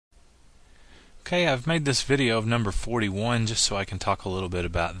Okay, I've made this video of number 41 just so I can talk a little bit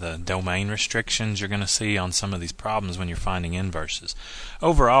about the domain restrictions you're going to see on some of these problems when you're finding inverses.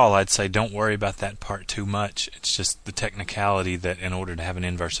 Overall, I'd say don't worry about that part too much. It's just the technicality that in order to have an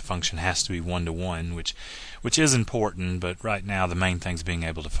inverse, a function has to be one-to-one, which is important, but right now the main thing is being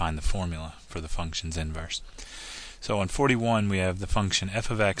able to find the formula for the function's inverse. So on 41 we have the function f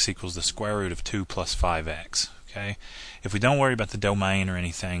of x equals the square root of 2 plus 5x. Okay? If we don't worry about the domain or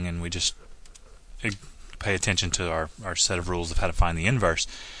anything and we just pay attention to our set of rules of how to find the inverse,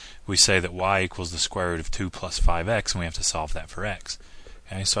 we say that y equals the square root of 2 plus 5x, and we have to solve that for x.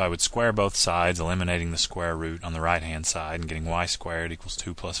 Okay, so I would square both sides, eliminating the square root on the right hand side and getting y squared equals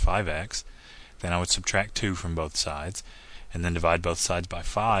 2 plus 5x. Then I would subtract 2 from both sides and then divide both sides by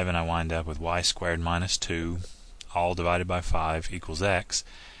 5, and I wind up with y squared minus 2 all divided by 5 equals x.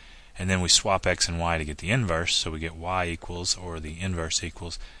 And then we swap x and y to get the inverse, so we get y equals, or the inverse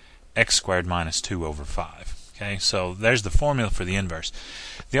equals, x squared minus 2 over 5. Okay, so there's the formula for the inverse.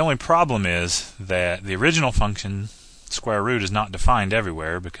 The only problem is that the original function square root is not defined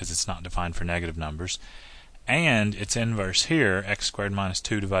everywhere because it's not defined for negative numbers, and its inverse here, x squared minus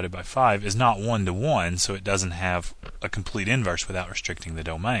 2 divided by 5, is not one-to-one, so it doesn't have a complete inverse without restricting the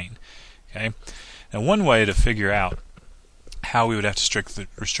domain. Okay, now one way to figure out how we would have to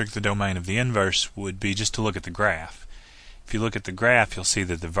restrict the domain of the inverse would be just to look at the graph. If you look at the graph, you'll see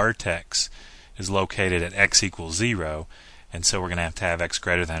that the vertex is located at x equals 0, and so we're going to have x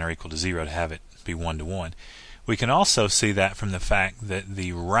greater than or equal to 0 to have it be one-to-one. We can also see that from the fact that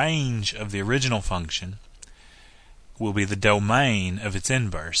the range of the original function will be the domain of its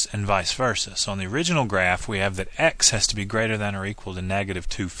inverse, and vice versa. So on the original graph, we have that x has to be greater than or equal to negative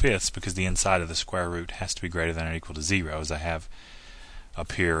 2/5 because the inside of the square root has to be greater than or equal to 0, as I have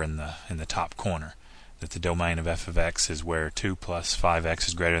up here in the top corner. That the domain of f of x is where 2 plus 5x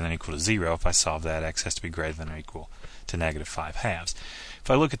is greater than or equal to 0. If I solve that, x has to be greater than or equal to negative 5/2.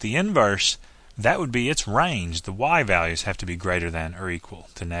 If I look at the inverse, that would be its range. The y values have to be greater than or equal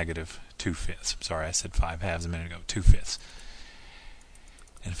to negative 2/5. Sorry, I said 5/2 a minute ago, 2/5.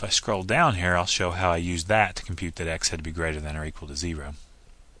 And if I scroll down here, I'll show how I used that to compute that x had to be greater than or equal to 0.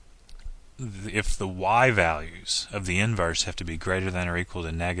 If the y values of the inverse have to be greater than or equal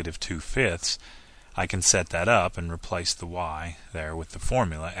to negative 2/5, I can set that up and replace the y there with the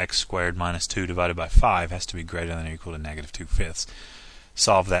formula. X squared minus 2 divided by 5 has to be greater than or equal to negative 2/5.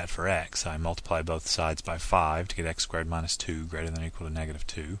 Solve that for x. I multiply both sides by 5 to get x squared minus 2 greater than or equal to negative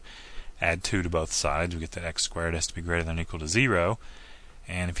 2. Add 2 to both sides. We get that x squared has to be greater than or equal to 0.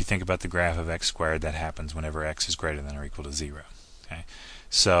 And if you think about the graph of x squared, that happens whenever x is greater than or equal to 0. Okay?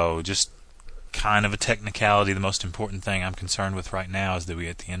 So just kind of a technicality. The most important thing I'm concerned with right now is that we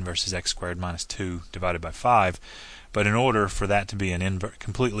get the inverse is x squared minus 2 divided by 5. But in order for that to be an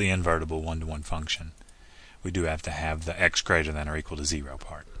completely invertible one-to-one function, we do have to have the x greater than or equal to 0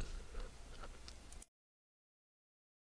 part.